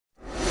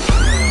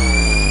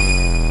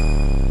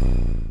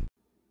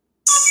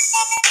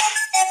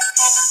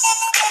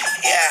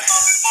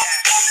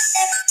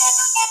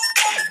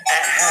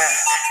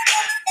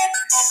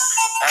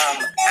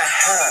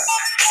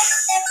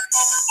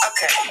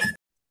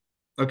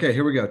Okay,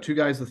 here we go. Two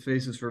guys with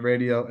faces for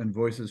radio and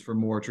voices for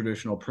more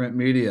traditional print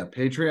media.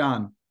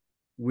 Patreon.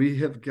 We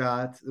have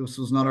got, this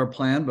was not our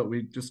plan, but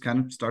we just kind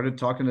of started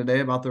talking today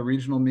about the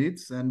regional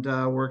meets and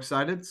we're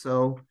excited.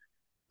 So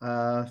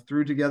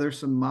threw together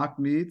some mock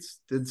meets,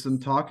 did some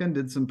talking,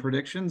 did some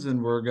predictions,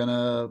 and we're going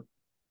to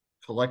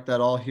collect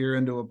that all here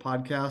into a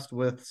podcast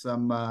with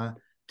some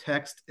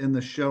text in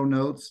the show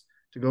notes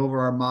to go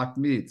over our mock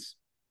meets.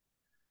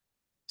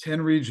 10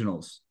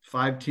 regionals,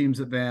 5 teams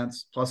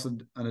advance, plus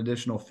an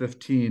additional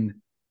 15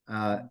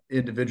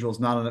 individuals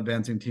not on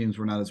advancing teams.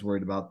 We're not as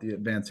worried about the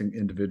advancing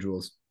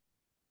individuals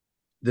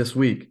this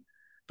week.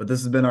 But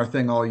this has been our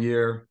thing all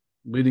year.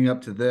 Leading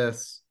up to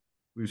this,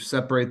 we've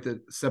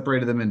separated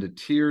them into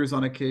tiers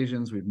on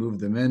occasions. We've moved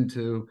them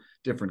into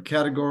different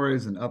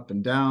categories and up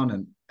and down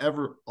and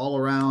all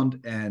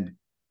around. And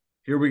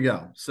here we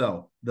go.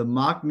 So the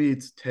mock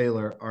meets,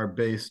 Taylor, are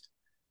based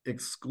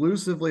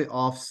exclusively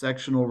off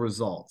sectional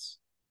results.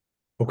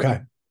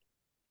 Okay.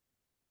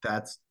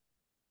 That's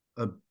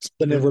a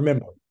Something to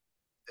remember.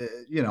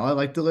 I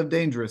like to live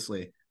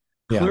dangerously.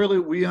 Yeah. Clearly,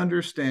 we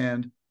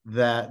understand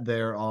that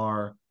there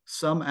are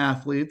some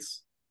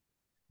athletes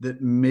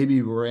that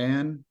maybe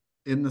ran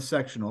in the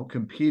sectional,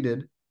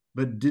 competed,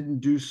 but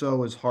didn't do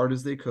so as hard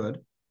as they could.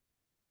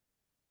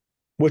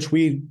 Which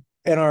we,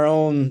 in our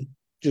own,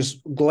 just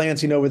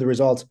glancing over the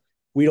results,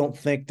 we don't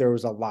think there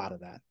was a lot of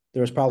that.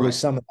 There was probably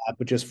some of that,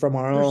 but just from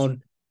our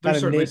own kind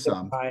of certainly naked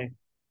some. eye,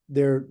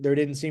 there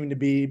didn't seem to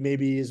be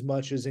maybe as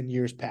much as in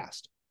years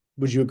past.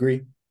 Would you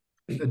agree?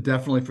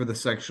 Definitely for the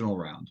sectional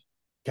round.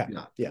 Okay.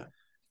 Yeah.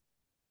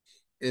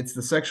 It's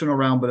the sectional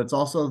round, but it's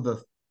also the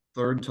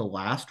third to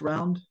last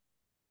round.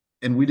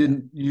 And we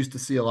didn't used to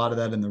see a lot of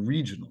that in the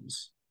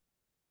regionals.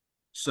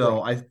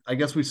 So right. I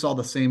guess we saw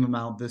the same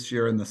amount this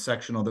year in the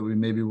sectional that we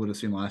maybe would have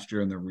seen last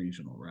year in the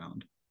regional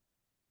round.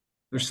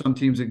 There's some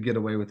teams that get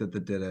away with it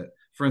that did it.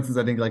 For instance,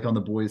 I think like on the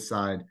boys'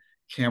 side,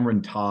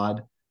 Cameron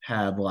Todd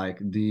had like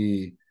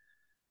the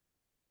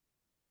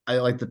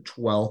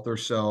 12th or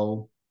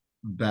so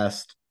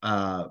best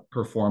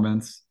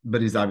performance,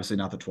 but he's obviously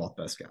not the 12th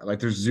best guy. Like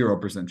there's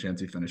 0% chance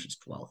he finishes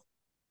 12th.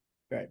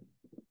 Right.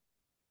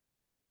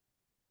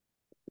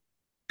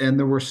 And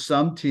there were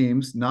some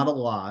teams, not a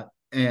lot,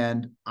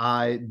 and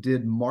I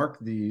did mark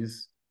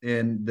these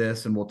in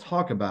this, and we'll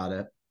talk about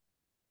it.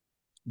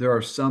 There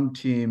are some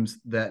teams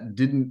that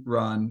didn't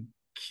run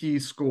key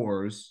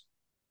scores,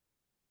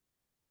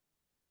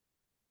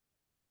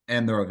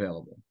 and they're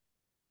available.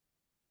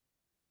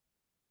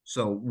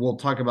 So we'll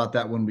talk about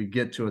that when we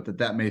get to it,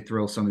 that may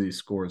throw some of these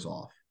scores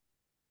off.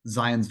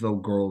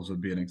 Zionsville girls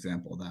would be an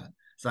example of that.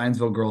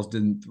 Zionsville girls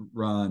didn't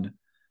run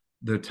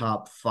their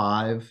top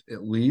 5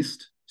 at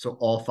least, so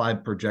all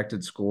 5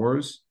 projected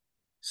scores.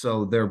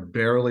 So they're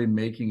barely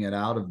making it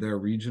out of their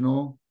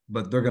regional,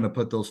 but they're going to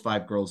put those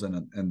 5 girls in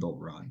and they'll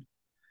run.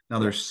 Now,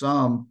 there's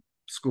some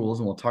schools,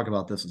 and we'll talk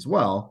about this as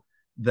well,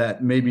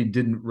 that maybe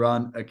didn't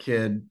run a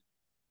kid,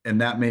 and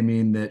that may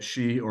mean that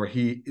she or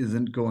he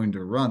isn't going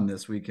to run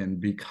this weekend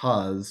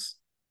because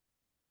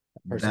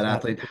that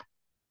athlete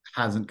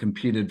hasn't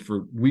competed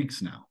for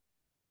weeks now.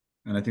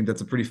 And I think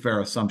that's a pretty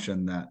fair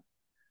assumption that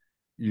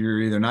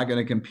you're either not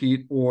going to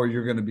compete or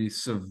you're going to be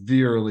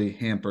severely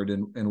hampered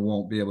and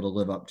won't be able to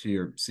live up to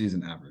your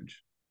season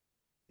average.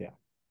 Yeah.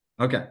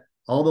 Okay.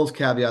 All those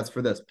caveats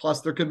for this.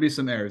 Plus, there could be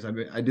some errors.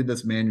 I did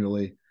this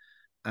manually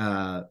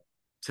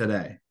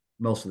today,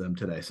 most of them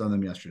today, some of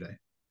them yesterday.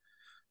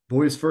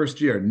 Boys first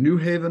year, New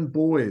Haven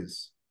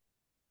boys.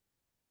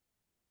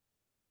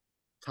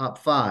 Top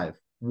 5.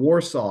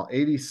 Warsaw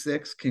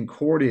 86,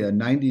 Concordia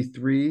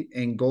 93,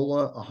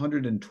 Angola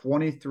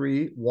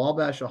 123,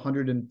 Wabash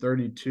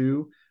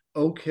 132,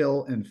 Oak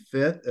Hill in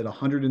 5th at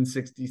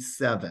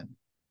 167.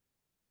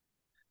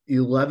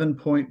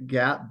 11-point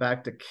gap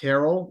back to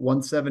Carroll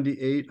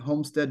 178,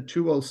 Homestead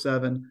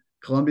 207,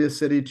 Columbia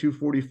City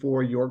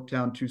 244,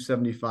 Yorktown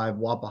 275,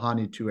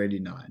 Wapahani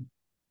 289.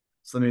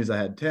 Some of these I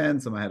had 10,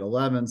 some I had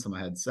 11, some I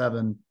had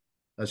 7.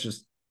 That's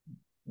just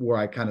where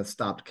I kind of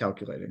stopped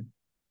calculating.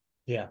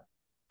 Yeah.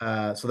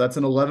 So that's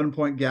an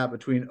 11-point gap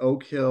between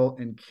Oak Hill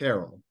and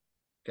Carroll.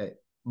 Okay.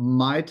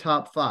 My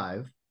top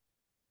 5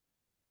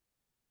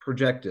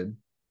 predicted,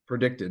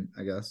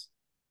 I guess.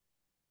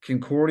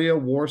 Concordia,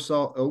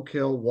 Warsaw, Oak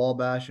Hill,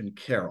 Wabash, and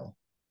Carroll.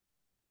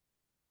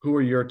 Who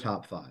are your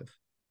top 5?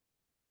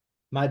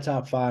 My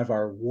top 5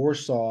 are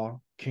Warsaw,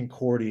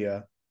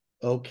 Concordia,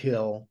 Oak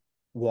Hill,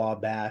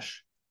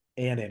 Wabash,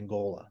 and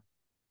Angola.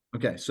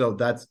 Okay. So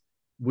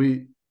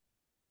we're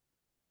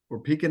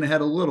peeking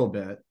ahead a little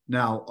bit.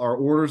 Now, our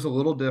order's a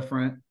little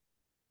different.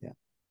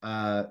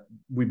 Yeah.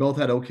 We both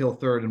had Oak Hill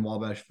 3rd and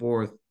Wabash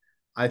 4th.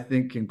 I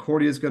think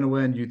Concordia is going to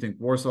win. You think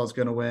Warsaw is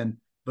going to win.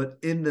 But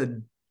in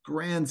the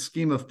grand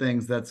scheme of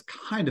things, that's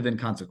kind of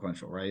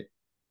inconsequential, right?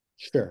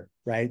 Sure.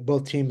 Right.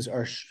 Both teams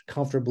are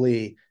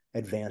comfortably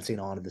advancing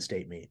on to the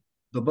state meet.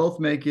 They'll both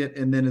make it.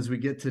 And then as we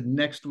get to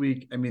next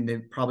week, I mean, they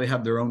probably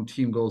have their own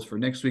team goals for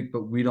next week,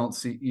 but we don't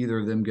see either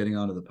of them getting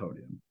onto the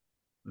podium.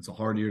 It's a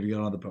hard year to get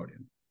onto the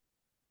podium.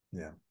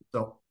 Yeah.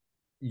 So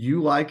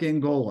you like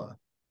Angola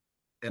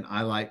and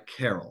I like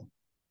Carroll.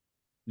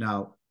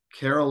 Now,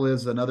 Carroll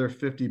is another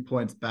 50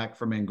 points back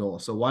from Angola.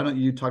 So why don't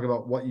you talk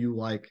about what you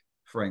like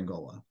for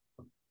Angola?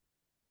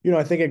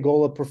 I think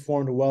Angola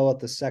performed well at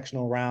the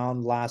sectional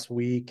round last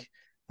week.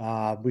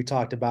 We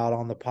talked about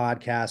on the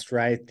podcast,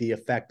 right? The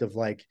effect of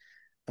like,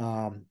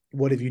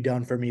 what have you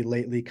done for me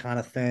lately kind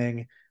of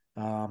thing.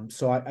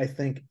 So I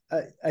think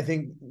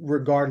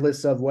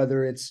regardless of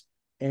whether it's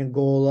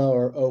Angola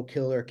or Oak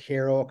Hill or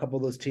Carroll, a couple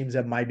of those teams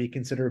that might be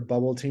considered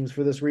bubble teams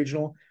for this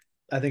regional,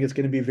 I think it's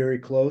going to be very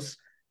close.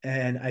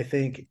 And I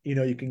think,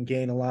 you can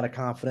gain a lot of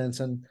confidence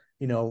and,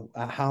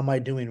 how am I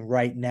doing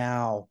right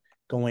now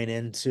going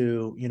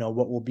into,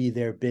 what will be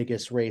their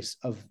biggest race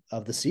of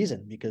the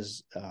season,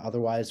 because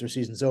otherwise their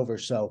season's over.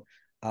 So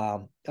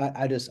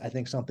I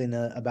think something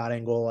about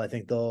Angola, I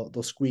think they'll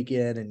squeak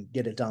in and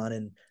get it done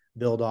and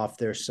build off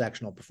their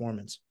sectional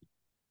performance.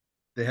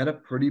 They had a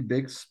pretty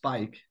big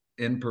spike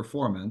in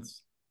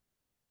performance.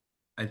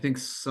 I think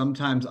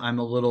sometimes I'm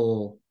a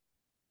little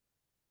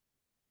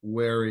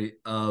wary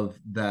of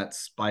that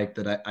spike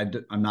that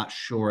I'm not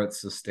sure it's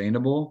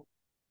sustainable.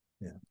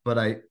 Yeah. But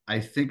I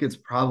think it's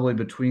probably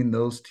between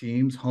those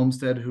teams,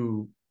 Homestead,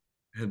 who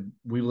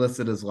we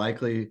listed as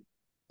likely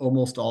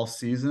almost all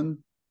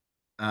season,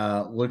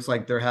 looks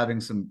like they're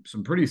having some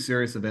pretty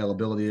serious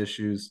availability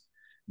issues.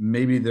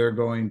 Maybe they're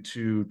going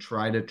to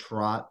try to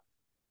trot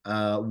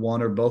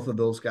one or both of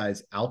those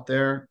guys out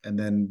there, and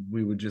then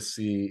we would just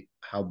see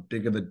how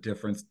big of a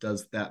difference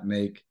does that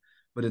make.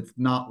 But it's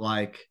not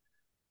like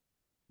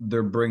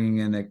they're bringing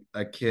in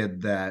a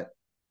kid that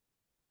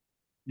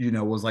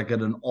was like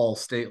at an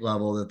all-state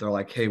level that they're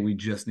like, hey, we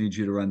just need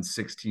you to run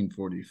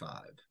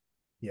 16:45.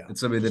 Yeah. It's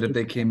somebody that if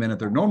they came in at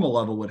their normal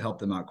level would help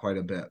them out quite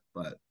a bit.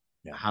 But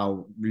yeah,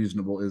 how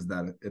reasonable is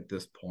that at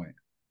this point?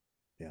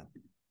 Yeah.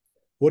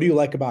 What do you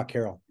like about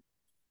Carroll?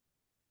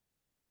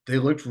 They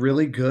looked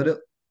really good at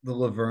the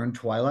Laverne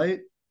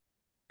Twilight.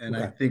 And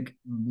Okay. I think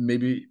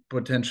maybe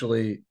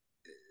potentially,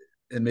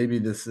 and maybe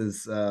this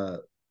is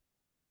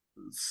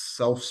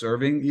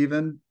self-serving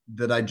even,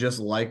 that I just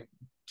like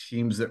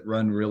teams that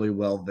run really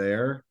well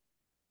there.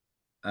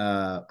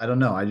 I don't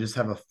know. I just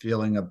have a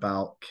feeling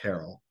about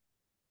Carroll.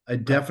 I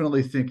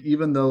definitely think,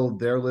 even though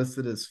they're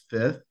listed as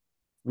fifth,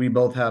 we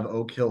both have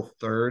Oak Hill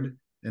third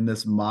in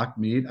this mock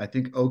meet. I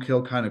think Oak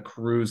Hill kind of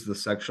cruised the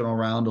sectional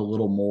round a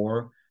little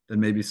more than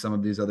maybe some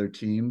of these other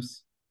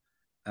teams.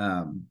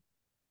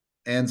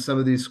 And some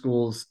of these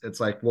schools, it's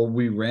like, well,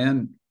 we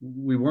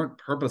weren't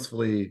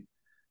purposefully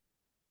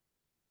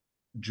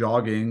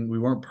jogging, we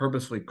weren't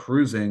purposefully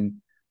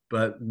cruising,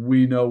 but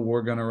we know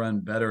we're going to run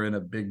better in a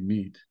big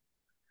meet.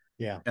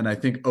 Yeah. And I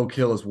think Oak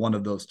Hill is one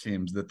of those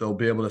teams that they'll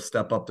be able to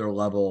step up their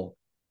level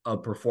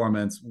of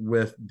performance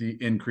with the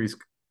increased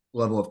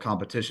level of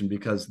competition,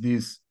 because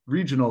these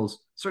regionals,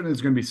 certainly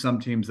there's going to be some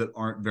teams that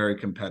aren't very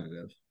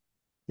competitive.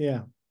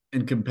 Yeah.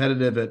 And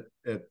competitive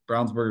at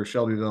Brownsburg or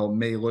Shelbyville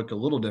may look a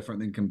little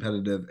different than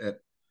competitive at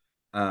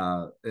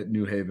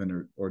New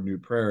Haven or New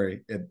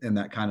Prairie in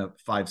that kind of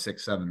 5,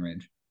 6, 7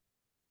 range.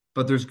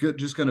 But there's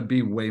just going to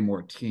be way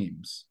more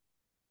teams.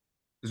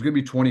 There's going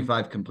to be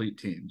 25 complete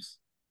teams.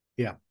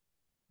 Yeah.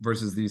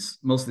 Versus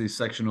most of these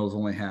sectionals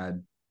only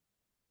had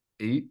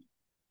 8,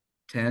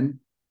 10,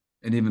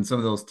 and even some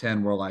of those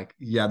 10 were like,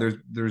 yeah,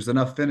 there's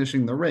enough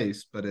finishing the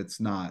race, but it's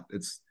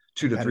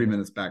 2 to 3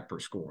 minutes back per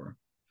score.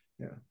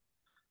 Yeah.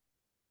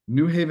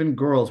 New Haven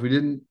girls, we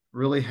didn't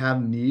really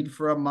have need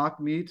for a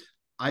mock meet.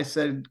 I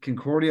said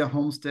Concordia,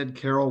 Homestead,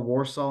 Carroll,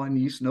 Warsaw, and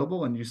East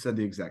Noble, and you said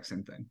the exact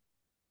same thing.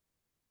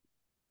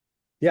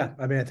 Yeah,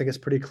 I mean, I think it's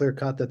pretty clear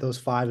cut that those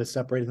 5 have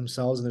separated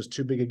themselves, and there's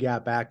too big a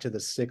gap back to the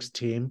 6th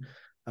team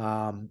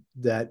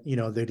that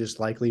they just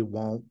likely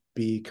won't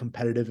be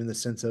competitive in the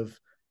sense of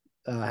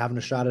having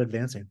a shot at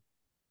advancing.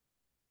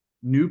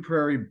 New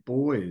Prairie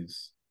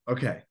boys.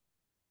 Okay,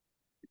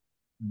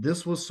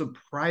 this was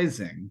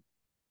surprising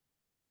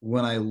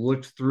when I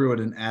looked through it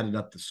and added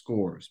up the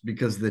scores,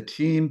 because the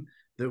team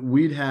that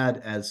we'd had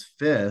as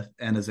 5th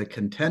and as a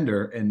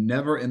contender and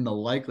never in the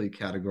likely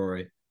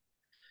category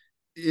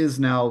is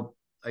now,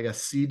 I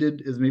guess,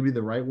 seeded is maybe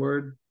the right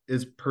word,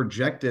 is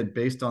projected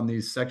based on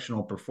these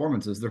sectional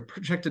performances. They're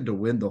projected to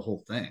win the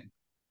whole thing.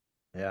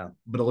 Yeah.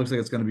 But it looks like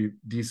it's going to be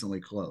decently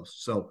close.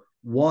 So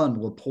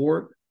 1,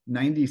 LaPorte,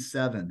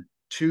 97,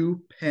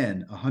 2,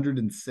 Penn,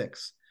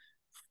 106,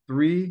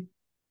 3,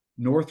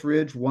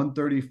 Northridge,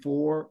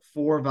 134,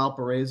 4,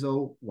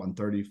 Valparaiso,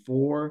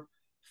 134,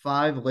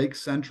 5, Lake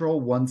Central,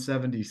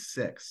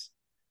 176,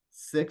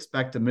 6,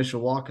 back to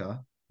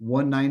Mishawaka,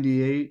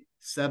 198,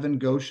 7,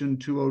 Goshen,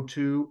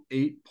 202,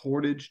 8,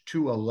 Portage,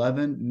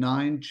 211,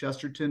 9,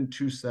 Chesterton,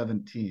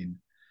 217.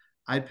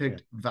 I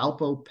picked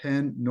Valpo,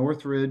 Penn,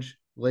 Northridge,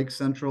 Lake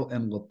Central,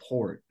 and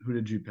LaPorte. Who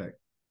did you pick?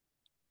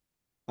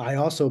 I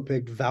also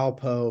picked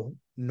Valpo,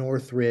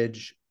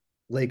 Northridge,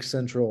 Lake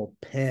Central,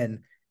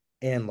 Penn,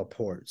 and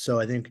LaPorte. So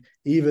I think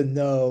even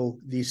though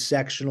these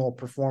sectional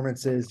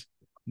performances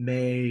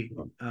may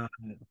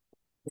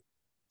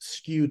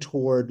skew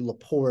toward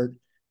LaPorte,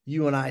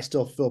 you and I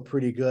still feel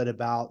pretty good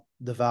about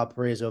the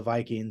Valparaiso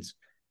Vikings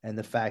and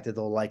the fact that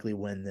they'll likely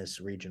win this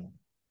regional.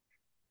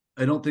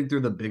 I don't think they're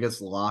the biggest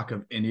lock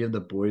of any of the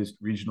boys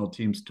regional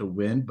teams to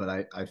win,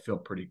 but I feel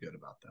pretty good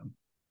about them.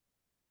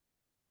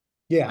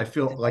 I Yeah.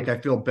 feel And like I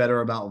feel better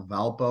about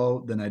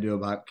Valpo than I do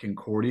about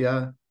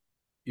Concordia,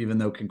 even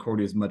though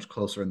Concordia is much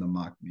closer in the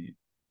mock meet.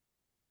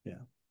 yeah.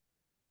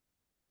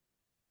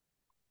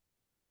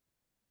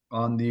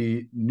 On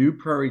the New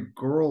Prairie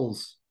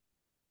girls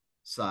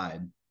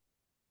side,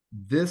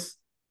 this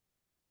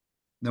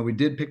now we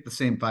did pick the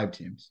same 5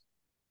 teams,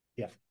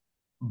 Yeah.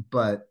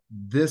 but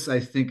this I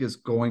think is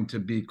going to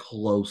be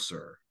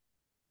closer.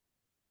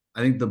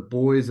 I think the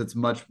boys, it's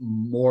much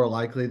more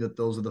likely that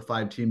those are the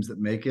 5 teams that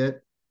make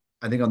it.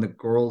 I think on the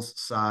girls'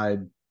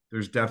 side,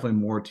 there's definitely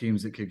more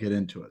teams that could get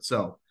into it.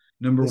 So,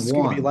 number This is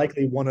going to be one,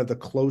 likely one of the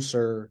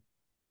closer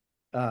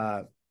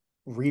uh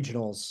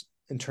regionals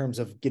in terms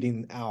of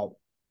getting mhm, out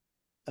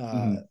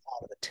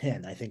of the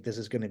 10. I think this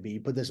is going to be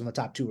put this in the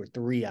top 2 or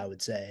 3, I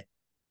would say.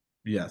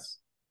 yes.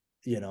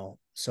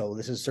 So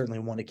this is certainly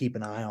one to keep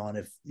an eye on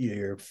if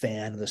you're a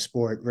fan of the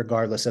sport,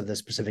 regardless of the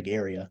specific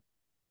area.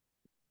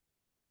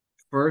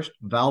 First,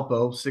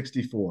 Valpo,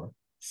 64.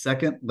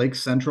 Second, Lake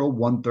Central,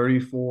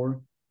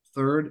 134.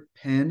 Third,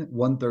 Penn,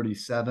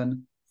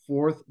 137.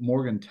 Fourth,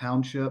 Morgan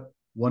Township,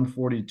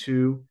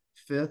 142.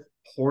 Fifth,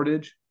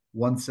 Portage,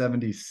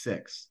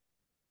 176.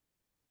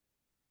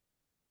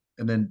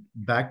 And then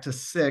back to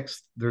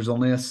sixth, there's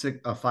only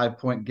a 5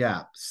 point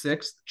gap.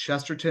 Sixth,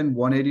 Chesterton,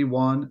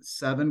 181.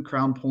 Seven,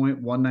 Crown Point,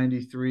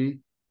 193.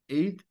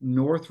 Eighth,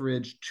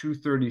 Northridge,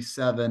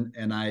 237.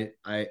 And I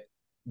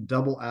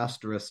double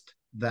asterisked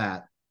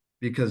that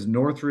because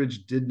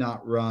Northridge did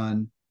not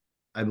run,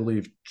 I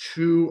believe,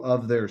 2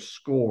 of their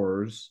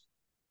scores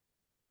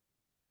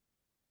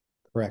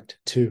Correct.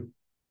 2.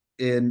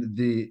 in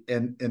the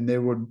and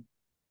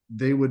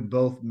they would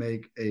both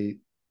make a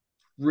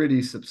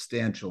pretty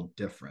substantial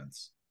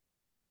difference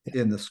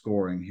Yeah. in the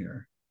scoring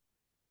here.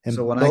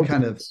 So And when I both,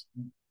 kind of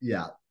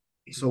yeah.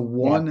 So yeah.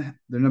 one,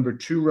 the number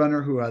 2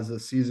 runner who has a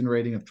season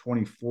rating of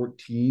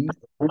 2014,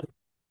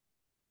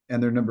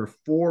 and their number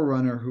 4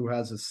 runner who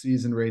has a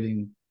season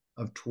rating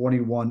of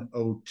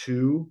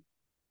 2102.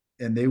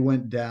 And they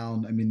went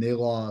down. I mean, they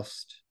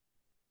lost,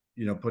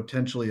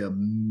 potentially a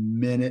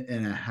minute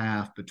and a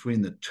half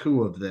between the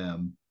 2 of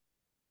them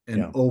in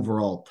Yeah.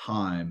 overall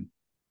time,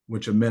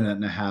 which a minute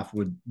and a half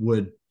would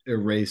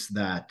erase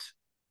that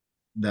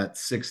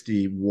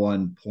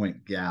 61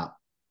 point gap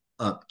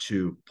up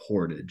to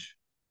Portage.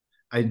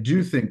 I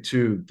do think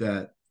too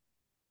that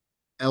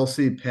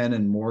LC Penn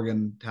and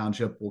Morgan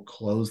Township will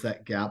close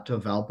that gap to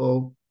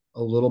Valpo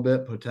a little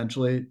bit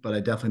potentially, but I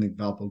definitely think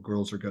Valpo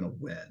girls are going to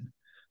win.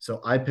 So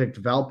I picked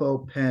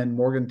Valpo, Penn,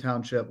 Morgan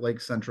Township,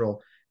 Lake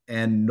Central,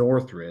 and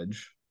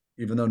Northridge,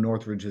 even though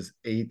Northridge is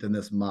 8th in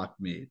this mock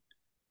meet.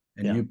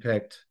 And Yeah. you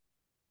picked,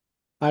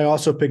 I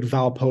also picked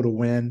Valpo to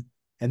win.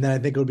 And then I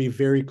think it'll be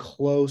very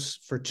close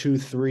for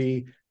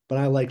 2-3. But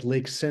I like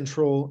Lake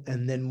Central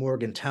and then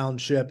Morgan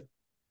Township,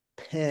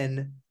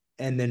 Penn,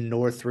 and then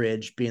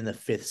Northridge being the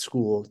 5th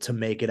school to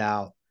make it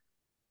out.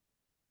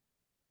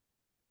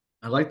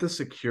 I like the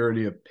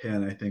security of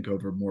Penn, I think,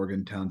 over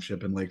Morgan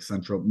Township and Lake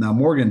Central. Now,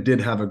 Morgan did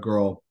have a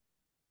girl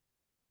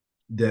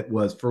that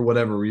was, for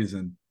whatever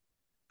reason,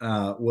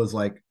 was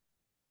like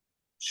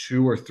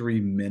 2 or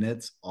 3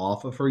 minutes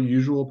off of her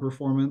usual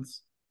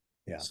performance.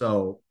 Yeah.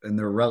 So, and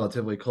they're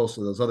relatively close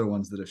to those other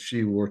ones that if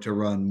she were to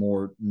run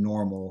more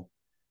normal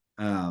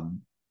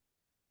um,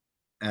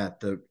 at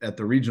the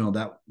regional,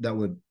 that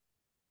would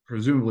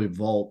presumably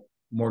vault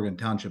Morgan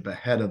Township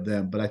ahead of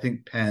them. But I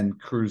think Penn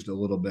cruised a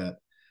little bit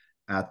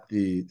at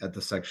the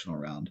sectional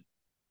round.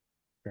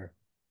 Sure.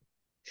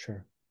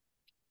 Sure.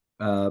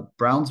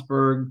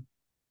 Brownsburg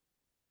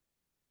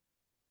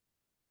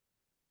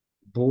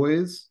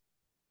boys.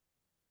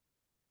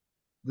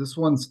 This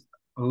one's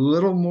a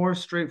little more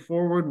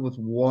straightforward with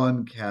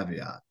one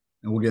caveat,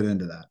 and we'll get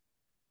into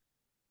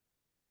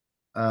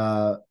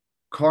that.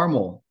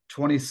 Carmel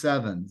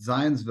 27,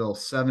 Zionsville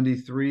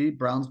 73,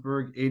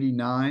 Brownsburg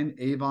 89,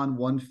 Avon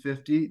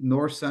 150,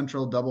 North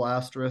Central double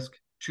asterisk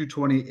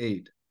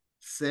 228.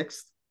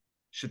 Sixth,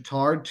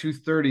 Chittard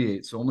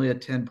 238, so only a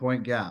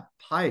 10-point gap.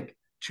 Pike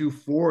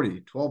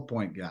 240,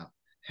 12-point gap.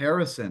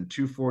 Harrison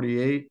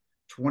 248,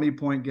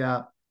 20-point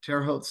gap.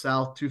 Terre Haute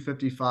South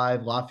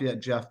 255, Lafayette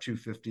Jeff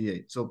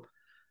 258. So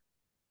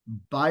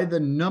by the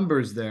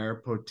numbers there,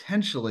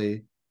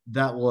 potentially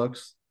that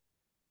looks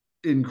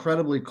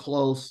incredibly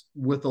close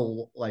with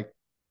a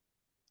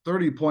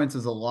 30 points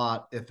is a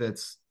lot if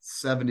it's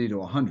 70 to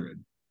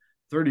 100.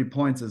 30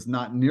 points is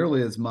not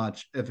nearly as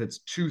much if it's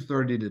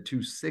 230 to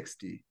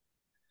 260.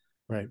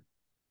 Right.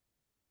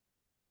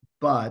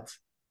 But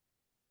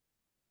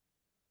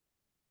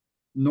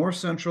North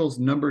Central's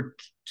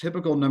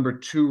typical number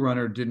 2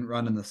 runner didn't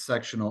run in the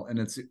sectional, and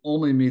it's the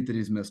only meet that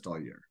he's missed all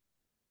year.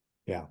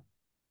 Yeah.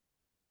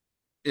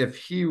 If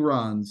he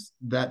runs,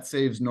 that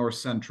saves North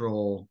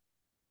Central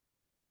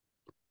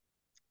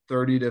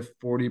 30 to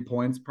 40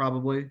 points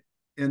probably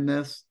in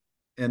this.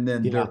 And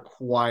then they're Yeah.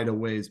 quite a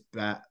ways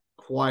back,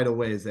 quite a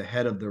ways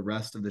ahead of the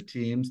rest of the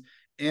teams.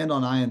 And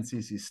on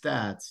INCC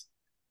stats,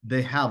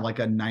 they have like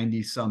a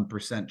 90 some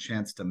percent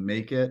chance to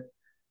make it.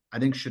 I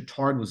think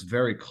Chittard was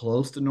very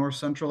close to North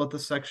Central at the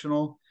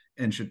sectional,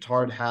 and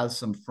Chittard has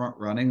some front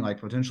running, like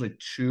potentially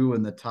two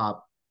in the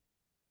top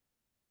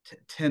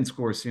 10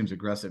 scores seems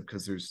aggressive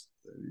because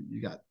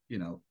you got,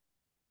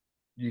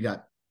 you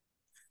got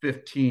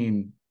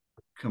 15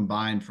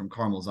 combined from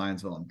Carmel,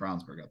 Zionsville, and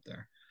Brownsburg up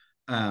there.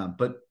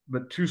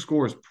 But two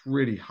scores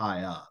pretty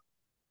high up,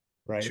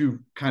 Right. two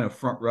kind of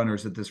front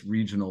runners at this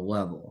regional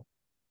level.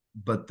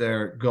 But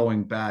they're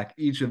going back.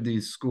 Each of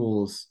these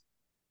schools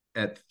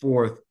at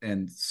fourth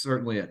and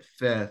certainly at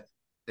fifth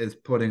is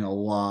putting a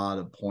lot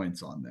of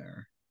points on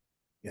there.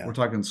 Yeah. We're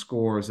talking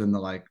scores in the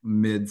like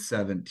mid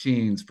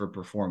 17s for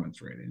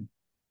performance rating.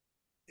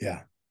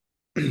 Yeah.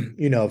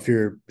 If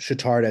you're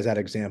Chittard as that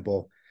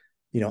example,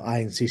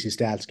 INCC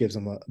stats gives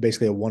them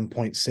basically a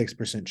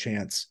 1.6%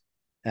 chance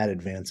at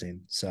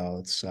advancing.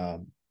 So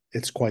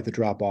it's quite the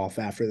drop off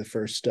after the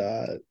first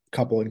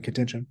couple in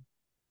contention.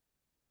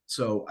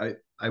 So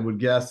I would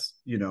guess,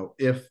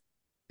 if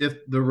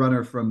the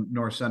runner from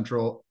North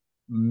Central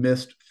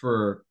missed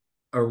for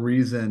a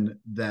reason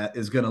that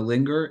is going to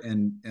linger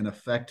and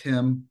affect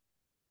him,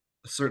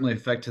 certainly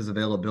affect his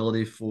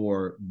availability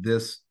for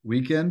this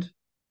weekend,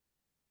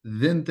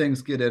 then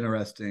things get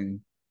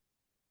interesting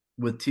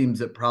with teams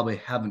that probably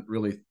haven't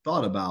really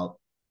thought about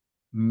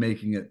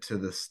making it to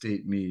the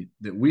state meet,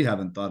 that we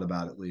haven't thought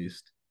about at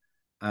least.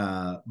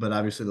 But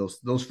obviously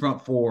those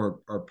front four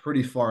are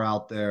pretty far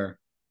out there.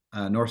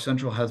 North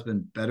Central has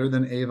been better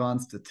than Avon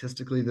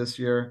statistically this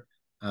year,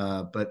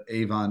 but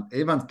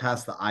Avon's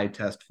passed the eye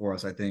test for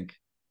us, I think,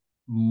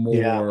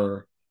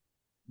 Yeah.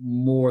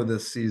 more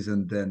this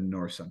season than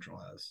North Central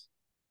has.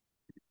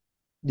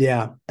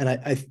 Yeah.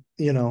 And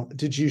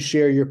did you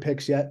share your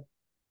picks yet?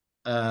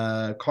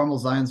 Carmel,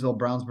 Zionsville,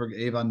 Brownsburg,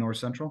 Avon, North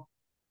Central.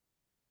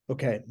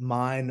 Okay.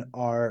 Mine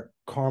are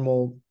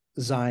Carmel,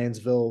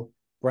 Zionsville,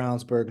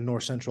 Brownsburg,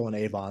 North Central, and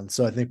Avon.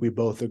 So I think we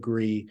both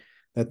agree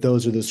that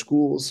those are the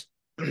schools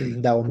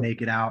that will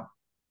make it out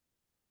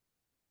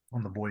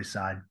on the boys'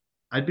 side.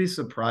 I'd be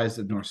surprised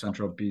if North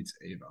Central beats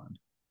Avon.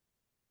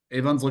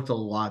 Avon's looked a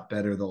lot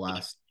better the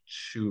last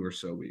 2 or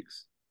so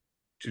weeks,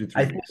 2 to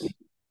 3 weeks.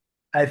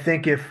 I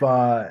think if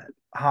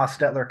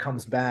Hostetler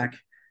comes back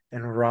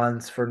and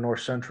runs for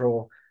North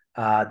Central,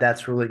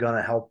 that's really going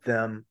to help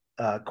them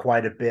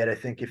quite a bit. I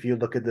think if you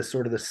look at the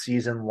sort of the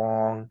season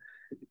long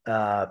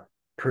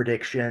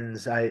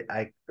predictions,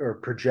 or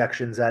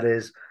projections, that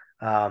is,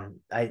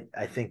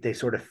 I think they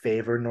sort of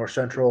favor North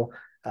Central.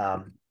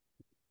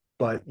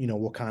 But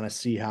we'll kind of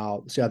see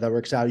how that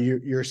works out.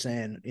 You're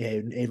saying,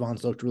 hey,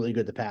 Avon's looked really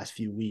good the past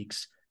few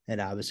weeks,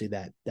 and obviously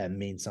that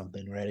means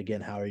something, right?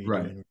 Again, how are you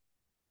Right. doing?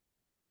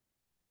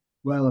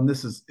 Well, and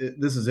this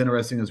is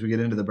interesting as we get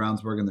into the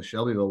Brownsburg and the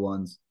Shelbyville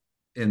ones,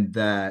 in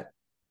that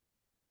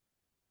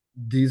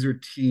these are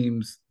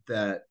teams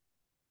that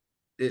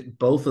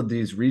both of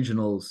these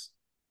regionals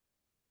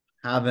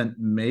haven't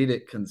made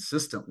it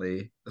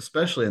consistently,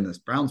 especially in this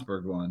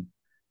Brownsburg one,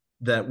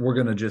 that we're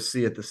going to just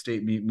see at the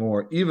state meet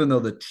more, even though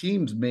the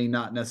teams may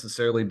not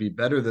necessarily be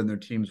better than their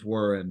teams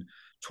were in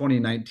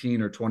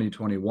 2019 or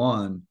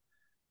 2021.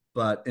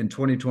 But in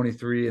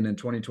 2023 and in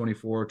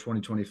 2024,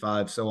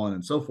 2025, so on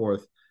and so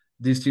forth,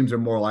 these teams are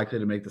more likely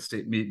to make the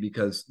state meet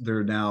because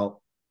they're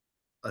now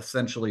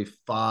essentially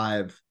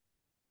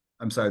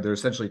they're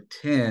essentially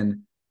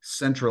 10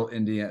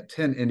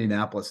 10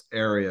 Indianapolis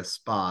area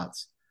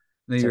spots.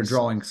 Then you're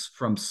drawing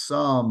from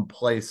some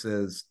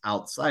places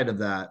outside of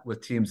that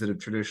with teams that have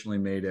traditionally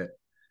made it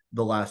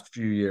the last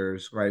few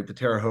years, right? The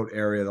Terre Haute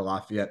area, the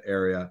Lafayette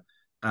area.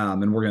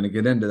 And we're going to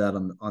get into that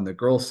on the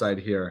girls' side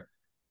here.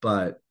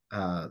 But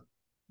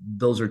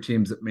those are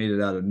teams that made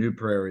it out of New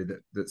Prairie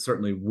that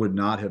certainly would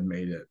not have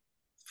made it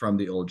from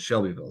the old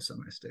Shelbyville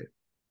semi-state.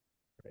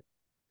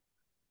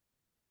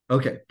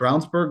 Okay,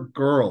 Brownsburg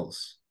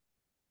girls.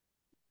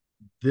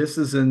 This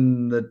is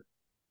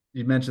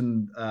you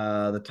mentioned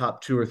the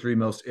top 2 or 3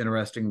 most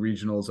interesting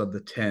regionals of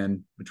the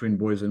 10 between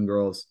boys and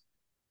girls.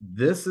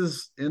 This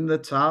is in the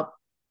top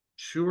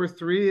 2 or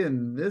 3,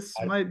 and this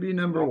might be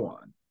number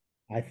 1.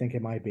 I think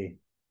it might be.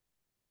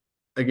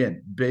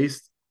 Again,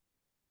 based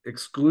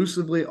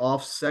exclusively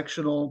off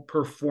sectional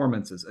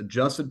performances,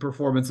 adjusted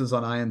performances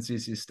on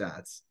INCC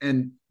stats.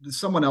 And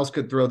someone else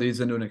could throw these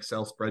into an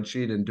Excel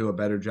spreadsheet and do a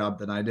better job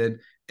than I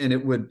did, and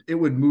it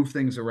would move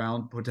things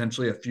around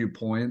potentially a few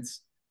points.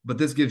 But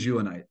this gives you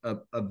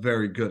a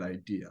very good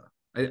idea.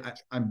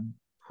 I'm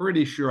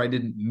pretty sure I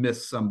didn't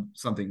miss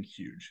something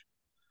huge.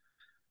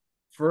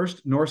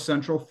 First, North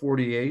Central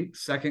 48,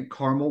 second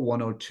Carmel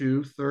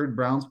 102, third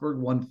Brownsburg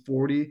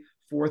 140,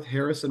 fourth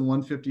Harrison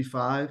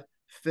 155,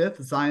 fifth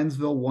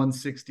Zionsville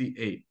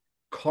 168.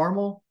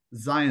 Carmel,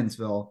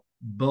 Zionsville,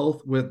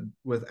 both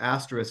with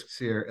asterisks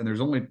here, and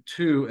there's only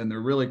 2, and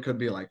there really could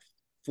be like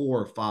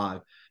 4 or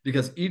 5,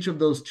 because each of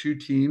those 2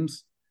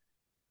 teams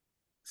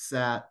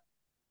sat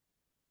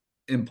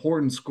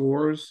important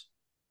scores,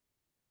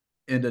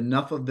 and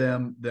enough of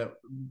them that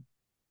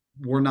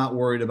we're not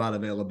worried about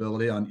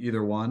availability on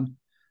either one.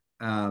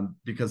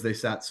 because they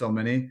sat so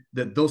many,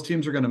 that those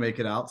teams are going to make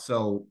it out.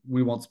 So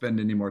we won't spend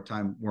any more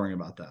time worrying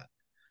about that.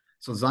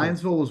 So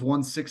Zionsville was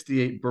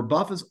 168.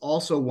 Brebeuf is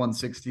also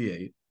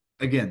 168.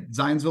 Again,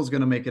 Zionsville's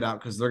going to make it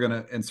out because they're going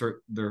to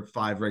insert their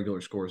 5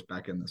 regular scores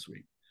back in this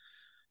week.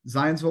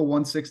 Zionsville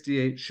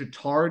 168,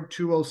 Chittard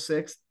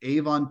 206,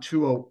 Avon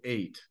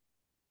 208.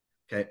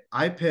 Okay,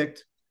 I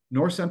picked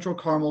North Central,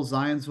 Carmel,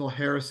 Zionsville,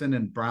 Harrison,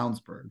 and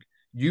Brownsburg.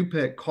 You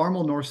picked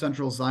Carmel, North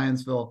Central,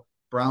 Zionsville,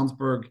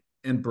 Brownsburg,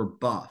 and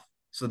Brebeuf.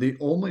 So the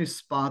only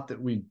spot that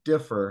we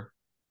differ,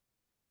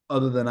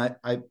 other than I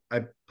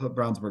put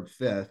Brownsburg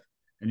 5th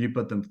and you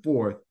put them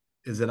 4th,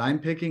 is that I'm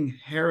picking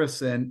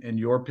Harrison and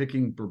you're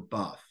picking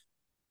Brebeuf.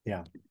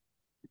 Yeah.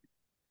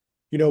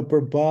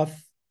 Brebeuf,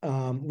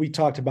 we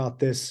talked about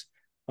this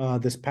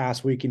this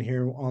past weekend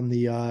here on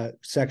the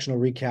sectional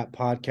recap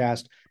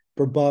podcast.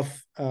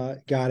 Brebeuf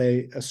got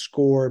a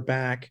score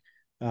back,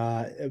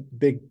 a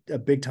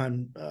big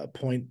time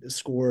point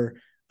score.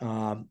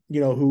 Who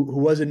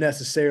wasn't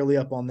necessarily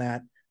up on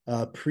that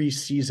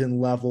preseason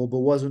level, but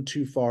wasn't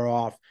too far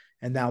off,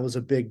 and that was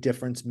a big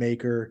difference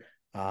maker.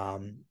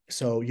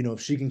 So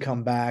if she can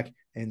come back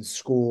and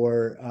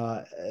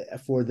score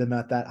for them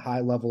at that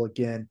high level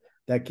again,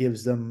 that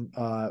gives them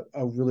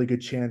a really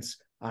good chance.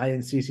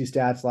 INCC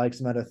Stats likes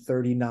them at a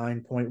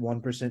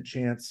 39.1%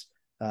 chance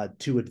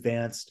to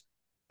advanced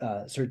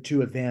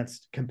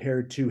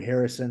compared to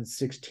Harrison's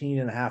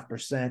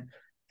 16.5%.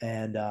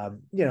 And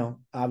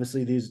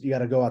obviously you got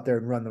to go out there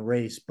and run the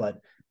race, but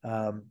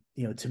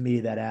to me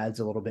that adds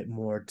a little bit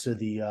more to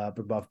the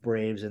Brebeuf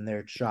Braves and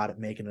their shot at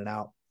making it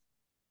out.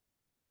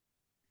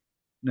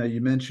 Now you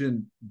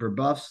mentioned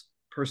Brebeuf's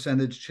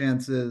percentage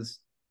chances,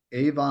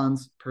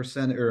 Avon's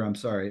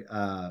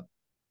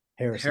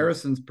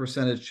Harrison's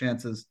percentage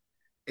chances.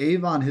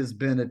 Avon has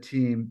been a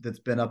team that's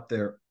been up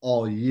there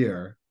all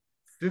year.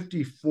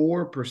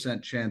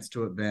 54% chance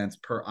to advance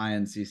per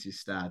INCC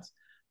Stats.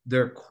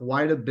 They're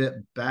quite a bit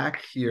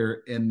back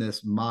here in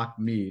this mock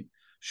meet.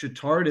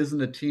 Chittard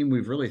isn't a team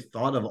we've really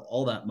thought of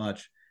all that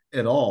much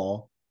at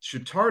all.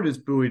 Chittard is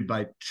buoyed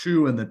by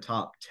 2 in the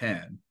top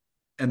 10,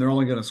 and they're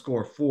only going to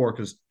score 4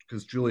 because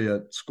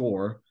Julia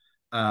Score,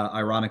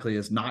 ironically,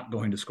 is not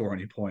going to score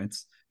any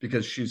points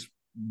because she's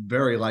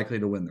very likely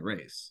to win the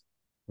race.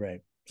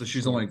 Right. So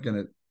she's only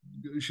going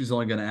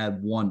to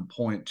add 1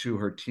 point to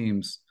her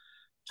team's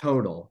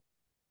total.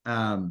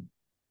 How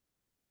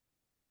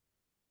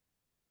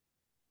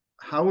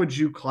would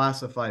you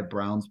classify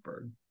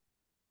Brownsburg?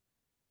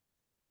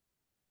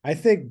 I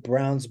think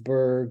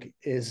Brownsburg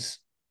is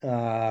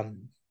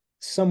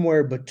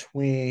somewhere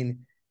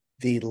between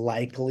the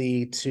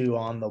likely to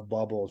on the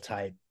bubble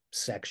type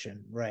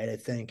section, right? I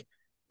think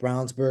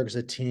Brownsburg's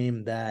a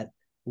team that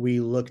we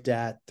looked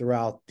at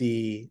throughout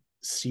the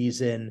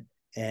season,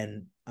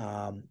 and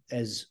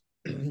as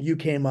you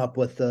came up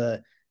with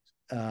the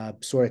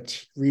sort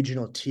of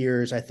regional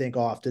tiers, I think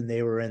often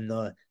they were in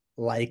the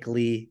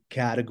likely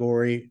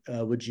category.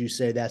 Would you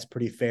say that's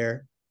pretty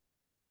fair?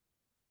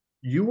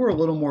 You were a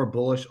little more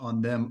bullish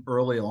on them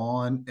early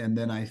on, and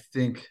then I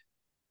think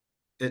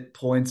at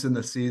points in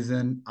the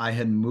season I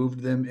had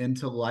moved them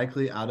into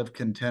likely out of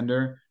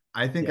contender.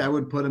 I think I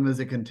would put them as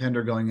a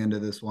contender going into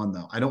this one,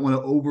 though. I don't want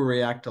to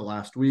overreact to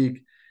last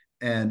week,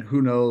 and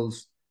who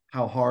knows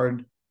how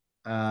hard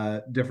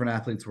different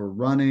athletes were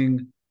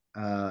running,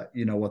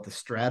 what the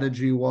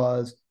strategy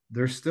was.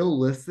 They're still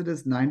listed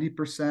as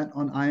 90%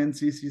 on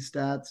INCC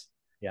Stats.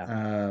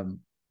 Yeah.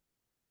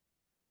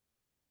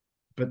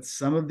 But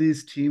some of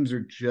these teams are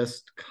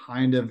just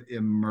kind of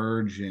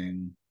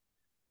emerging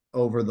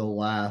over the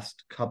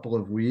last couple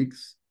of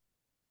weeks.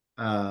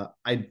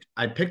 I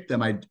picked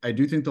them. I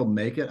do think they'll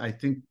make it. I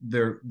think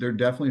they're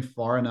definitely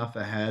far enough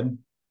ahead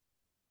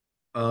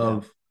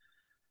of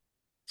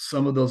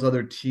some of those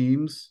other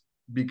teams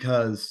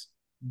because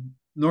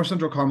North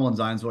Central, Carmel, and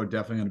Zionsville are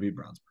definitely going to beat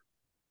Brownsburg.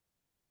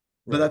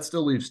 But that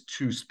still leaves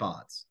 2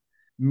 spots,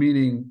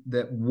 meaning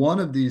that one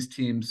of these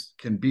teams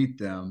can beat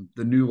them.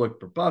 The New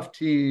Look Brebeuf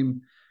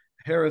team,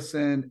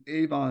 Harrison,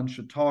 Avon,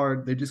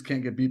 Chittard, they just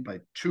can't get beat by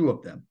 2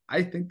 of them.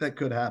 I think that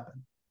could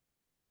happen.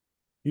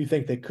 You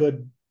think they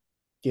could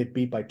get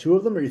beat by 2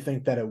 of them, or you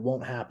think that it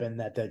won't happen,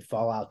 that they'd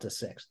fall out to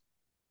 6th?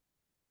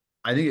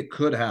 I think it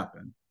could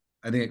happen.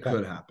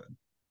 Could happen.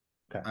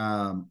 Okay.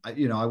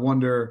 I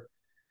wonder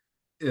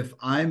if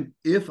I'm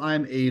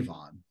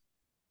Avon,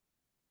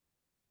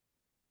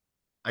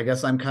 I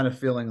guess I'm kind of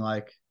feeling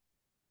like,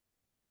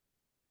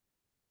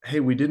 hey,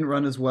 we didn't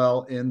run as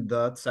well in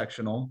the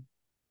sectional,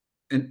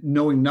 and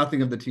knowing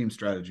nothing of the team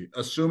strategy,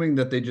 assuming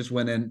that they just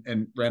went in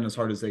and ran as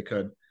hard as they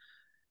could.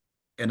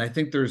 And I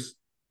think there's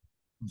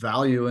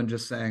value in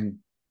just saying,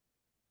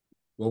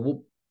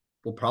 well,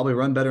 we'll probably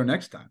run better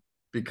next time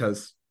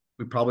because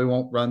we probably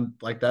won't run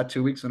like that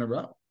 2 weeks in a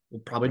row.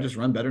 We'll probably just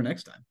run better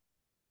next time.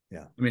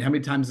 Yeah. I mean, how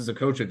many times as a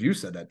coach have you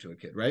said that to a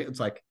kid, right? It's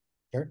like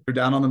they're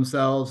down on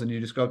themselves and you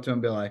just go up to them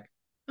and be like,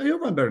 oh, you'll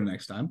run better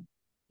next time.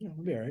 Yeah,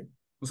 we'll be all right.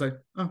 It's like,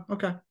 oh,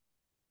 okay.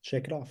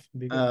 Shake it off.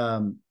 Be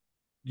good.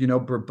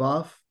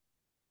 Brebeuf,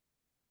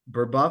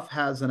 Burbuff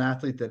has an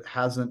athlete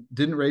that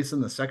didn't race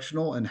in the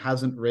sectional and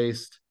hasn't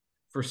raced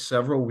for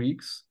several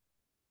weeks.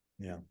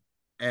 Yeah.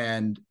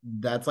 And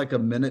that's like a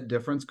minute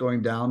difference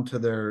going down to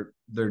their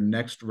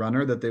next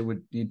runner that they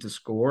would need to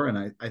score.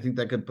 And I think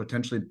that could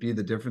potentially be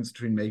the difference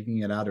between making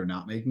it out or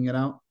not making it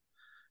out.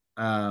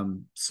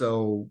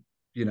 So,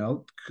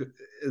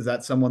 is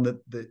that someone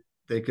that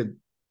they could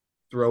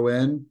throw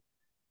in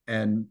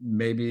and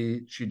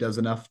maybe she does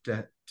enough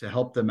to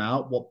help them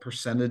out? What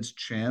percentage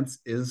chance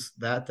is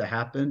that to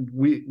happen?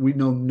 We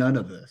know none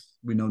of this.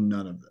 We know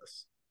none of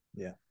this.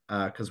 Yeah.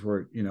 Because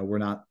we're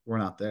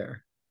not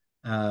there.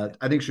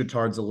 I think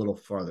Chittard's a little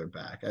farther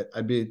back.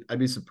 I'd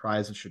be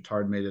surprised if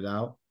Chittard made it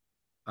out.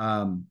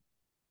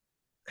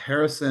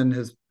 Harrison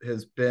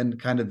has been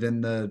kind of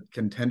in the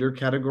contender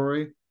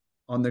category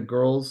on the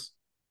girls'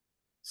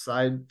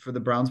 side for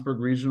the Brownsburg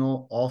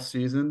Regional all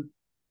season.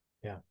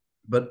 Yeah.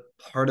 But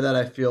part of that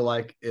I feel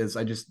like is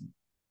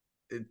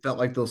it felt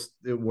like it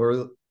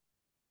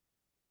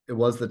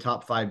was the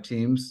top 5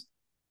 teams,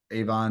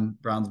 Avon,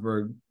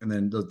 Brownsburg, and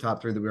then the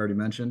top 3 that we already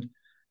mentioned.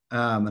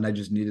 And I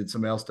just needed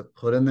somebody else to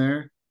put in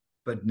there.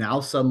 But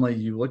now suddenly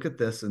you look at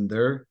this and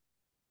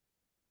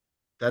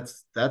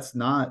that's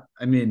not,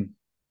 I mean,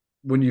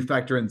 when you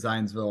factor in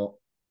Zionsville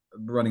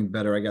running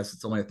better, I guess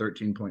it's only a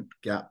 13-point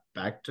gap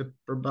back to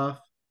Burbuff.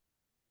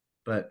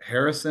 But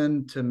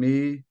Harrison, to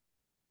me,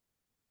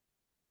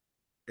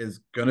 is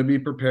going to be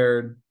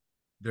prepared.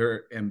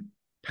 They're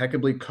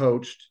impeccably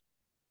coached.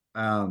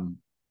 I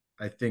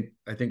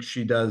think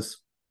she does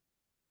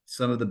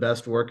some of the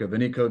best work of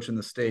any coach in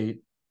the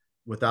state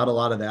without a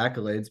lot of the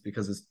accolades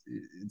because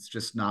it's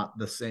just not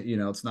the same.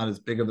 It's not as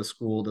big of a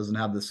school, doesn't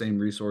have the same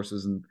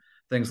resources and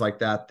things like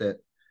that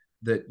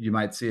you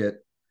might see at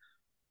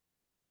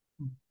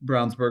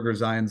Brownsburg or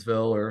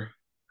Zionsville or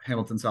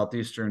Hamilton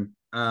Southeastern.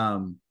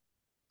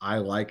 I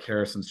like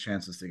Harrison's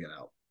chances to get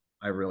out.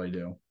 I really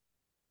do.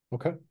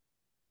 Okay.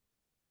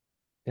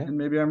 Yeah. And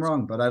maybe I'm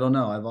wrong, but I don't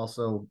know. I've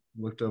also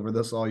looked over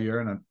this all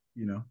year and I've,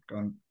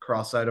 gone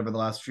cross-eyed over the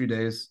last few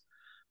days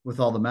with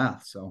all the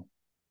math. So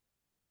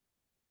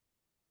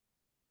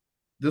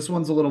this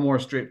one's a little more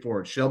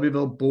straightforward.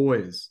 Shelbyville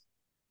boys.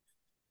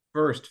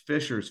 First,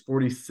 Fishers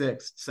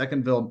 46.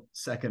 Second,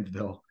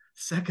 Noblesville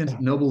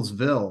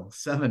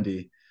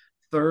 70.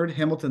 Third,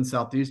 Hamilton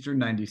Southeastern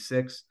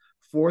 96.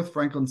 Fourth,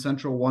 Franklin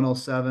Central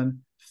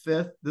 107.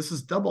 Fifth, this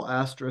is double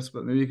asterisk,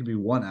 but maybe it could be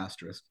one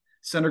asterisk.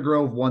 Center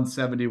Grove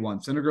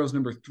 171. Center Grove's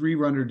number 3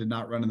 runner did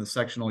not run in the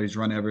sectional. He's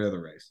run every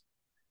other race.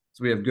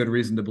 So we have good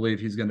reason to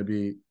believe he's going to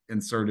be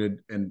inserted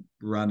and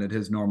run at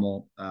his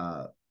normal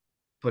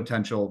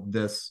potential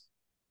this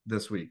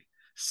week.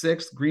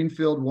 6th,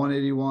 Greenfield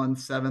 181.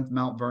 7th,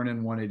 Mount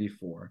Vernon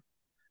 184.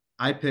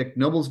 I picked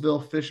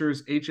Noblesville,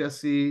 Fishers,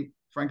 HSC,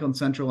 Franklin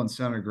Central, and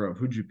Center Grove.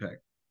 Who'd you pick?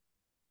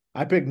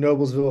 I picked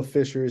Noblesville,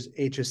 Fishers,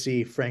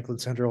 HSC, Franklin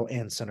Central,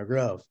 and Center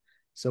Grove.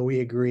 So we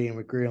agree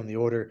on the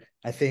order.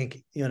 I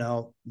think,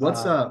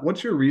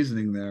 what's your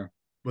reasoning there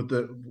with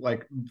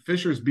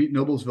Fishers beat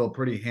Noblesville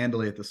pretty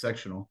handily at the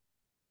sectional.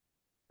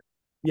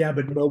 Yeah,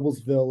 but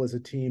Noblesville is a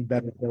team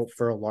better built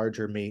for a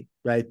larger meet,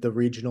 right? The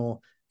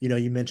regional,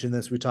 you mentioned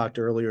this, we talked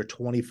earlier,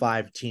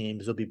 25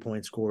 teams will be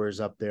point scorers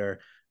up there.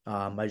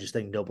 I just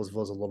think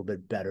Noblesville is a little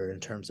bit better in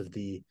terms of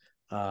the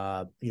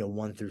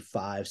 1 through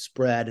 5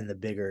 spread and the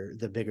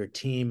bigger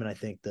team. And I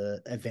think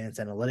the advanced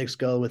analytics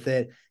go with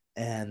it.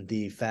 And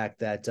the fact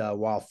that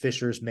while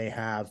Fishers may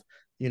have,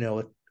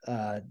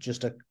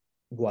 just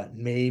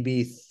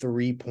maybe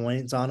 3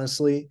 points,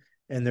 honestly,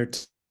 and they're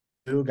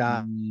two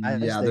guys.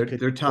 Yeah,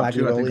 they're top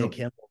 2. I think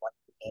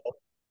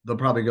they'll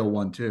probably go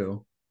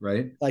 1-2,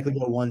 right? Likely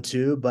go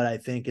 1-2, but I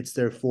think it's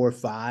their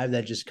 4-5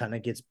 that just kind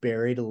of gets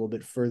buried a little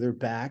bit further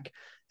back.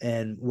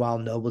 And while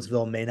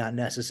Noblesville may not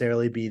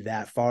necessarily be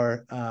that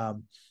far,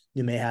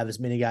 you may have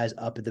as many guys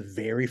up at the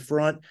very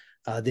front.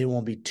 They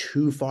won't be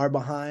too far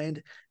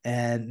behind,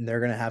 and they're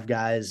going to have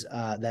guys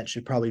that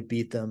should probably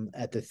beat them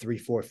at the 3,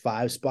 4,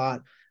 5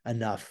 spot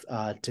enough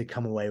to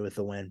come away with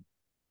the win.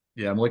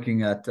 Yeah, I'm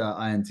looking at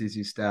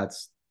INCC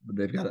stats.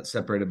 They've got it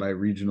separated by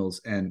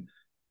regionals, and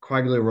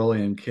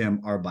Quagliaroli and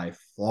Kim are by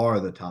far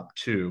the top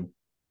 2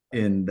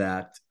 in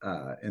that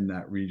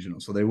regional.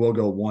 So they will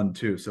go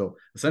 1-2. So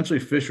essentially,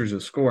 Fishers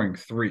is scoring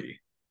 3.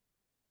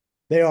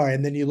 They are,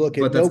 and then you look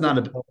at, but that's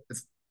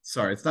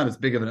it's not as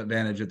big of an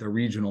advantage at the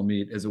regional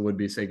meet as it would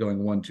be, say, going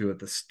 1-2 at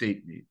the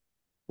state meet.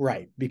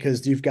 Right,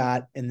 because you've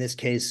got, in this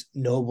case,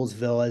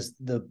 Noblesville as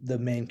the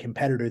main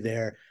competitor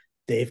there.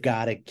 They've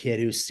got a kid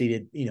who's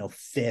seated,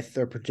 5th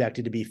or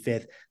projected to be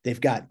 5th.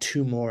 They've got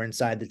 2 more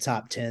inside the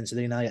top 10. So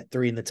they now got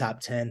 3 in the top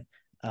 10,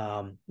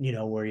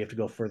 where you have to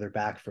go further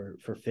back for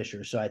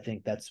Fisher. So I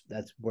think that's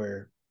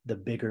where the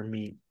bigger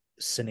meet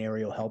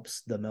scenario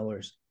helps the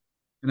Millers.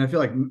 And I feel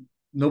like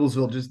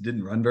Noblesville just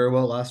didn't run very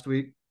well last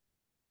week.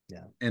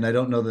 Yeah. And I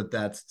don't know that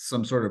that's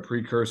some sort of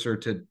precursor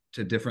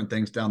to different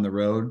things down the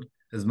road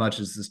as much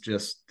as it's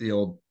just the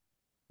old,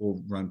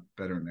 we'll run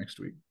better next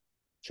week.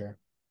 Sure.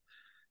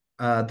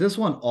 This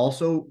one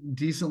also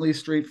decently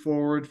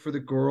straightforward for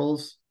the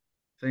girls,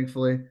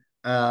 thankfully.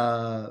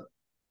 I'll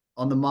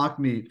on the mock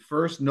meet,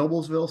 first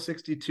Noblesville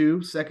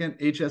 62, second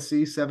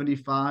HSC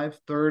 75,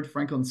 third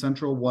Franklin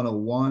Central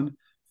 101,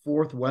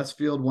 fourth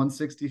Westfield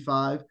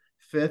 165,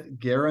 fifth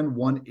Garin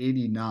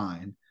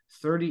 189,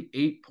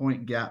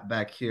 38-point gap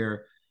back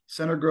here.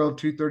 Center Grove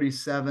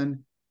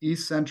 237,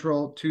 East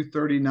Central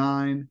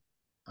 239,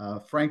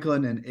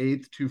 Franklin in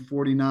 8th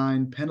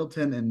 249,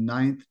 Pendleton in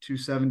 9th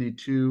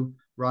 272,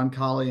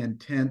 Roncalli in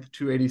 10th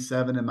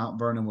 287, and Mount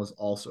Vernon was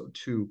also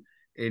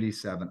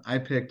 287. I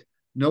picked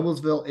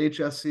Noblesville,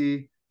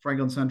 HSC,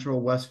 Franklin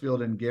Central,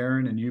 Westfield, and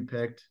Garin, and you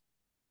picked?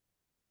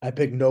 I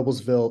picked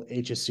Noblesville,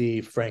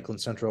 HSC, Franklin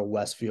Central,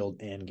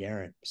 Westfield, and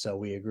Garin. So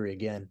we agree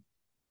again.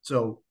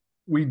 So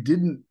we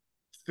didn't.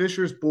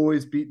 Fisher's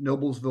boys beat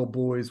Noblesville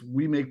boys.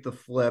 We make the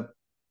flip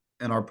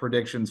in our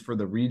predictions for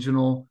the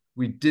regional.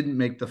 We didn't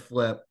make the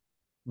flip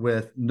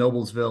with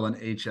Noblesville and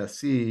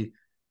HSC.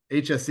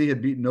 HSC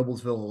had beaten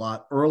Noblesville a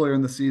lot earlier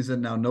in the season.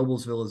 Now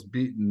Noblesville has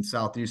beaten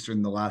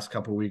Southeastern the last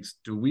couple of weeks.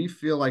 Do we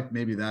feel like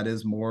maybe that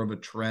is more of a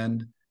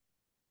trend?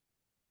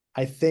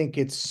 I think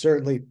it's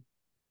certainly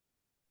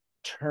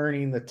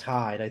turning the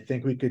tide. I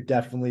think we could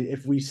definitely,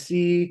 if we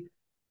see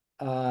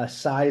a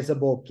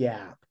sizable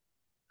gap,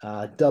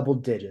 double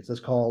digits,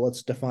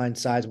 let's define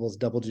sizable as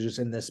double digits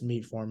in this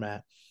meet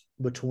format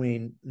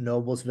between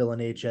Noblesville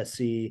and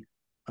HSC,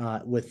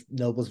 with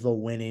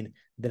Noblesville winning,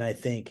 then I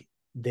think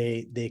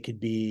they could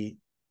be,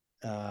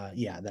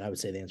 then I would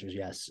say the answer is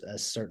yes,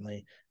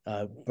 certainly.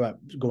 But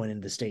going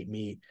into the state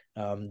meet,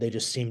 they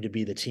just seem to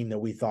be the team that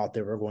we thought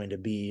they were going to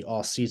be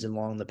all season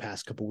long the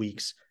past couple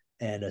weeks,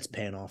 and it's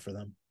paying off for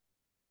them.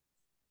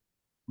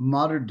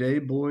 Modern Day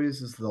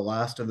Boys is the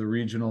last of the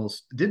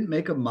regionals. Didn't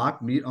make a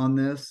mock meet on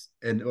this,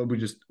 and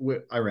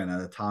I ran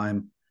out of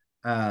time.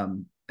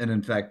 And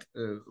in fact,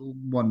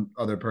 one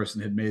other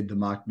person had made the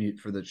mock meet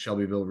for the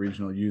Shelbyville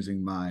Regional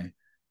using my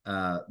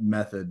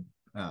method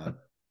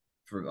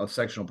of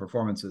sectional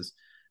performances.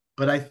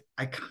 But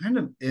I kind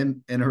of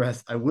am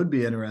interested. I would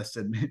be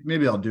interested.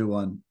 Maybe I'll do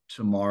one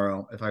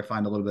tomorrow if I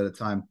find a little bit of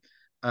time,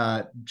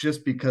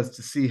 just because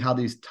to see how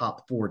these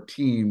top 4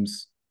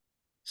 teams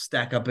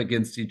stack up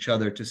against each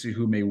other to see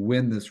who may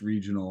win this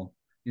regional.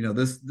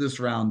 This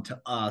round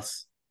to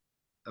us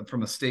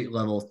from a state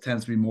level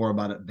tends to be more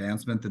about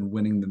advancement than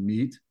winning the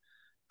meet.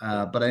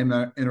 But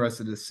I'm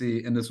interested to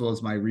see, and this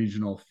was my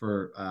regional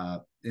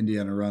for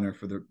Indiana Runner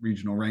for the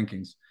regional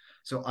rankings.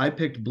 So I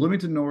picked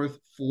Bloomington North,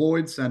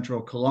 Floyd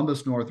Central,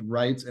 Columbus North,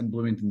 Wrights, and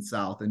Bloomington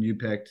South. And you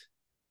picked?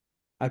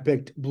 I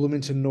picked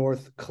Bloomington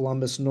North,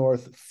 Columbus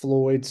North,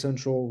 Floyd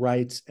Central,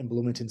 Wrights, and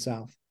Bloomington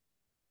South.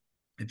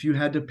 If you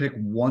had to pick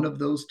one of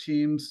those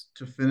teams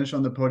to finish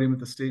on the podium at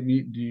the state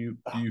meet, do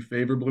you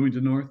favor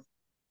Bloomington North?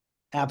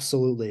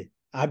 Absolutely.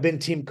 I've been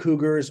Team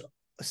Cougars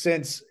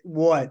since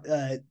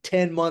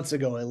 10 months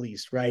ago at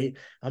least, right?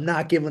 I'm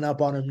not giving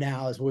up on them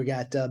now, as we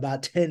got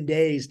about 10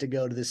 days to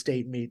go to the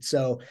state meet.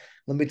 So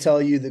let me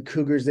tell you, the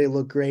Cougars, they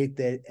look great.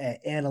 The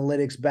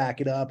analytics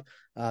back it up.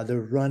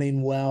 They're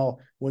running well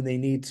when they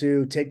need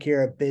to, take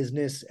care of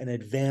business and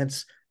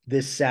advance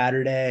this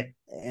Saturday,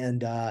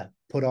 and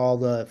put all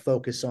the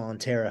focus on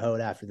Terre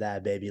Haute after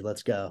that, baby.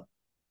 Let's go.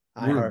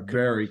 We're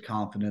very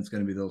confident it's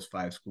going to be those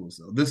 5 schools,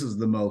 though. This is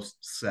the most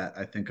set,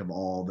 I think, of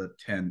all the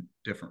 10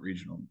 different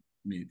regional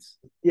meets.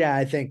 Yeah,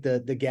 I think the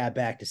gap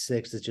back to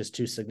 6 is just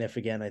too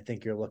significant. I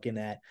think you're looking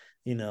at,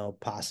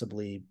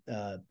 possibly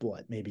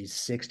maybe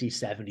 60,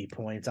 70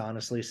 points,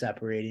 honestly,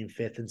 separating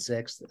 5th and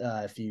 6th,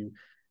 if you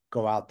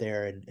go out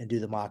there and do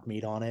the mock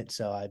meet on it.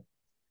 So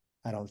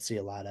I don't see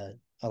a lot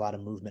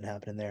of movement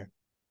happening there.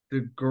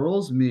 The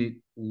girls' meet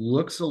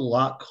looks a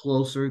lot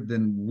closer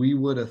than we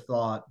would have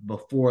thought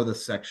before the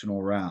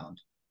sectional round.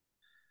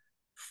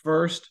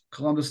 First,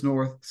 Columbus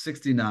North,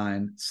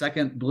 69.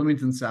 Second,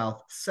 Bloomington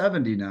South,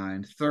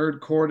 79.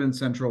 Third, Corydon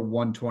Central,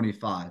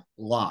 125.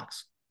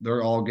 Locks.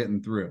 They're all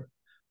getting through.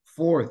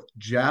 Fourth,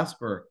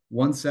 Jasper,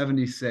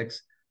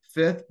 176.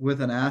 Fifth,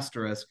 with an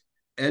asterisk,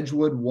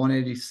 Edgewood,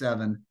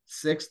 187.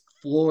 Sixth,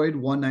 Floyd,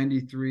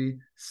 193.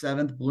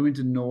 Seventh,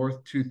 Bloomington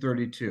North,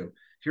 232.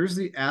 Here's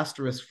the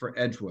asterisk for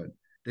Edgewood.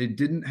 They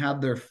didn't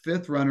have their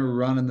 5th runner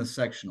run in the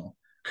sectional.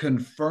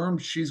 Confirmed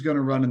she's going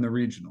to run in the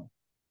regional.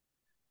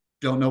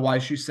 Don't know why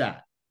she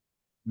sat.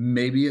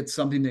 Maybe it's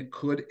something that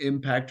could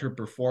impact her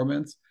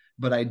performance,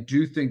 but I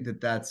do think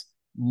that that's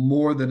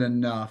more than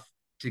enough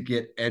to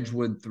get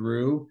Edgewood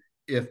through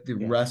if the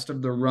rest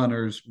of the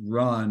runners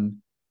run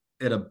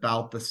at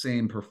about the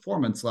same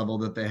performance level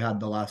that they had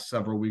the last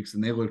several weeks.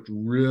 And they looked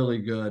really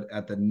good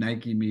at the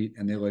Nike meet,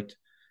 and they looked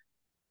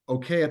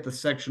okay at the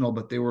sectional,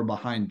 but they were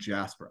behind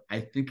Jasper.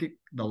 I think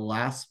the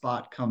last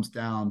spot comes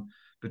down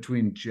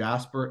between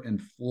Jasper and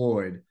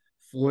Floyd.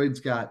 Floyd's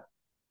got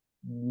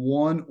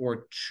 1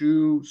 or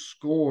 2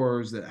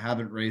 scores that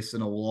haven't raced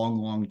in a long,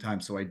 long time,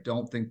 so I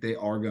don't think they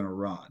are going to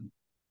run.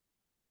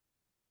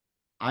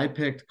 I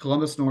picked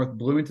Columbus North,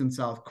 Bloomington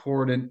South,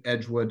 Corydon,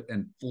 Edgewood,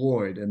 and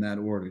Floyd in that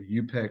order.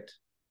 You picked?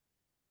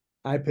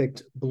 I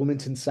picked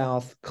Bloomington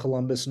South,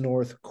 Columbus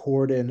North,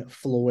 Corydon,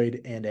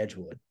 Floyd, and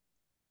Edgewood.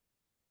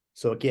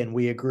 So again,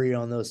 we agree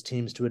on those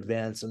teams to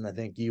advance, and I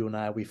think you and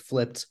I, we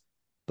flipped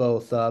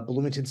both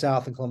Bloomington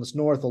South and Columbus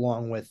North,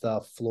 along with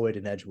Floyd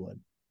and Edgewood.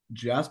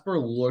 Jasper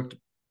looked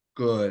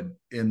good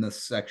in the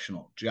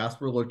sectional.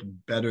 Jasper looked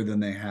better than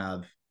they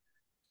have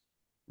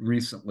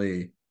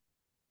recently,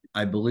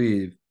 I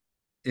believe,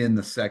 in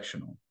the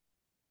sectional.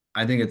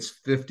 I think it's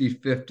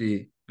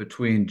 50-50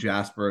 between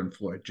Jasper and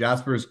Floyd.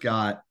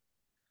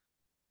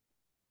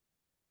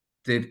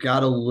 They've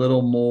got a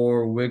little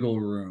more wiggle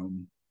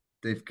room.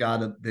 They've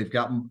got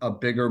a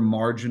bigger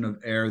margin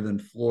of error than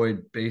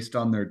Floyd based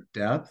on their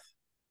depth.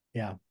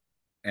 Yeah.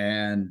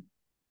 And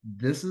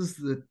this is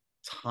the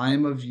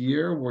time of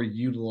year where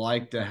you'd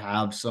like to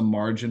have some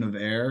margin of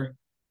error.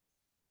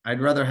 I'd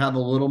rather have a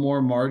little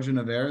more margin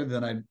of error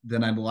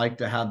than I'd like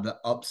to have the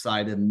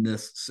upside in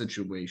this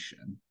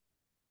situation.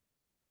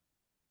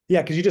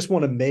 Yeah, because you just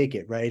want to make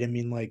it, right? I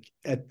mean, like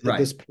at Right.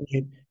 this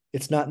point,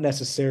 it's not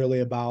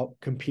necessarily about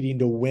competing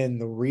to win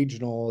the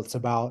regional. It's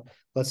about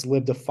let's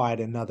live to fight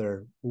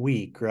another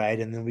week, right?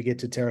 And then we get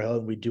to Terre Haute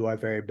and we do our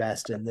very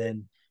best, and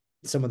then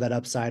some of that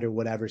upside or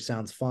whatever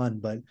sounds fun,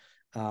 but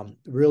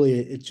really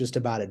it's just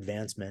about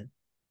advancement.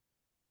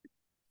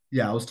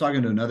 Yeah, I was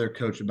talking to another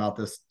coach about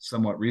this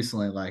somewhat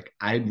recently. Like,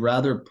 I'd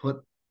rather put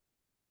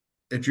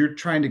if you're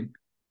trying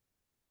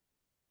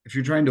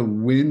to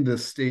win the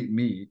state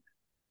meet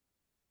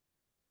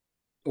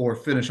or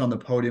finish on the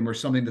podium or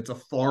something that's a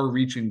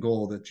far-reaching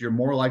goal that you're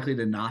more likely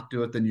to not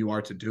do it than you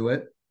are to do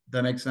it.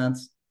 That makes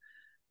sense.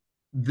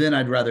 Then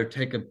I'd rather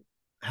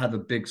have a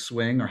big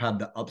swing or have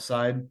the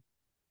upside.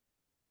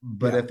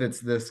 But if it's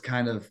this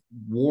kind of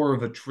war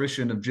of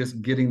attrition of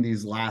just getting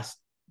this last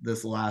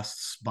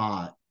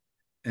spot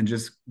and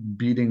just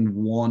beating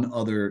one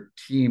other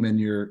team in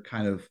your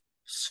kind of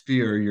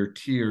sphere, your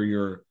tier,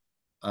 your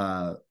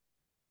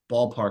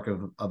ballpark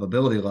of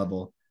ability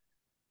level,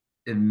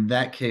 in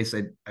that case,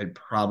 I'd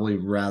probably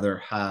rather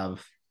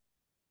have,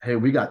 hey,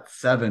 we got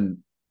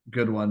 7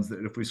 good ones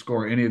that if we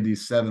score any of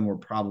these 7, we're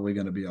probably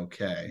going to be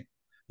okay,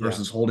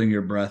 versus holding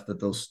your breath that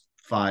those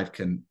 5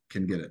 can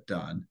get it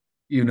done,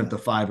 even if the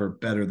 5 are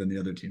better than the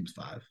other team's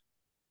 5.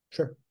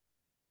 Sure.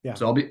 Yeah.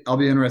 So I'll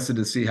be interested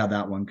to see how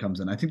that one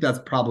comes in. I think that's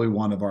probably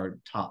one of our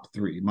top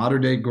 3: Mater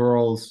Dei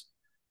girls,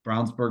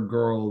 Brownsburg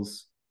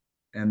girls,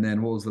 and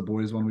then what was the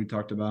boys one we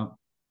talked about?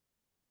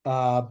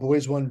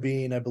 Boys one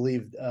being, I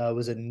believe,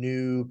 was a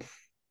New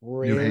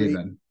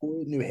Haven.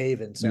 New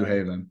Haven. New Sorry.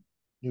 Haven.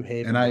 New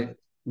Haven. And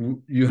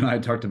you and I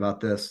talked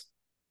about this.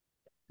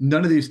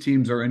 None of these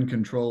teams are in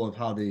control of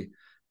how the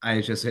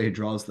IHSA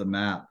draws the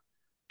map.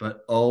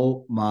 But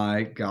oh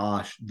my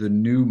gosh, the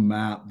new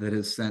map that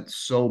has sent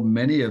so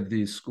many of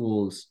these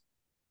schools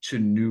to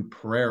New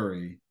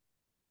Prairie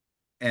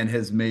and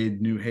has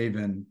made New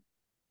Haven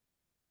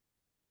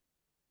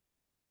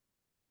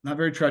not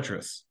very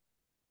treacherous.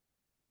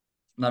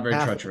 Not very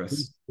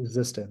treacherous.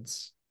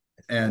 Resistance.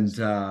 And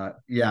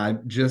yeah,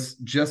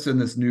 just in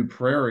this New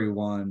Prairie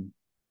one,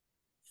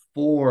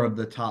 4 of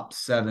the top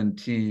 7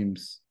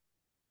 teams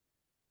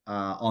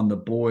on the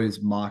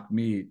boys mock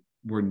meet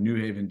were New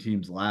Haven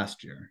teams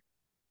last year.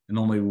 And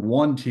only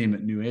one team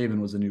at New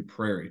Haven was a New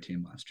Prairie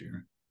team last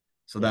year.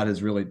 So that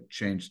has really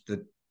changed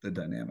the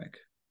dynamic.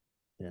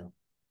 Yeah.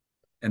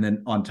 And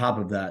then on top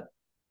of that,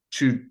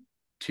 2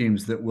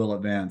 teams that will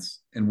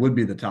advance and would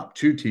be the top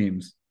 2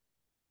 teams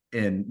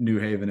in New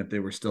Haven if they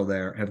were still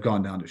there have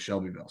gone down to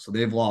Shelbyville. So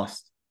they've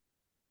lost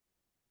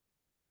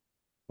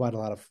quite a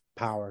lot of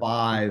power.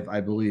 5,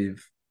 I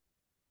believe.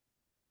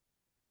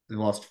 They've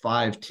lost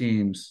 5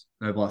 teams.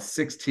 They've lost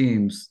 6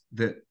 teams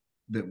that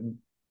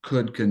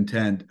could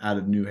contend out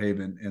of New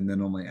Haven, and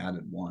then only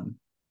added 1.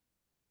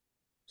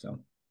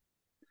 So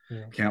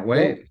can't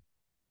wait.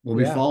 We'll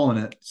be following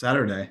it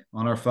Saturday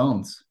on our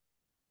phones.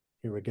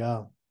 Here we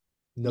go.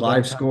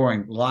 Live score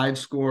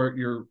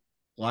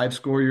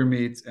your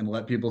meets and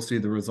let people see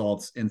the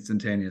results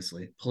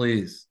instantaneously,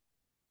 please.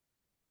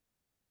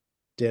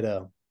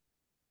 Ditto.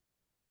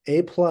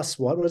 A+,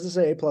 what does it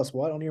say? A+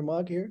 what on your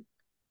mug here?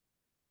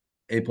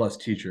 A+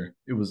 teacher.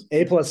 It was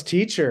A+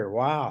 teacher.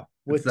 Wow.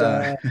 With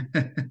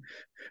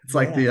it's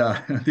like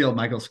the old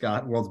Michael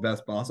Scott, world's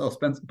best boss. Oh,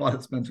 bought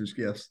at Spencer's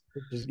Gifts.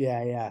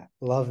 Yeah.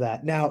 Love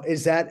that. Now,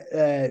 is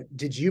that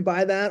did you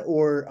buy that,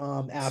 or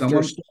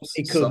after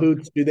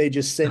cahoots, do they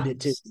just send it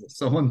to you?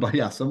 Someone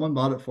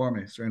bought it for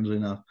me, strangely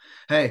enough.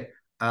 Hey,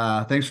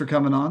 thanks for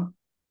coming on,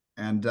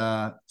 and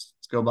let's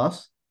go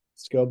Buffs.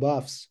 Let's go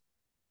Buffs.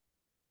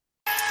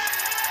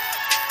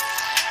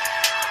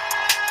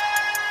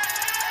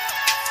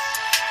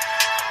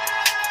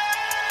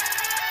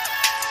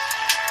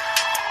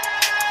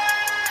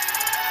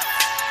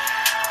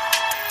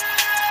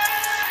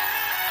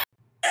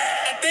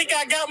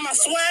 I got my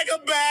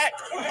swagger back.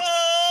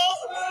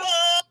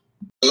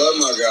 I love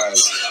my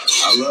guys.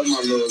 I love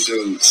my little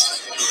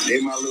dudes.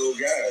 They my little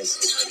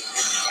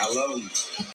guys. I love them.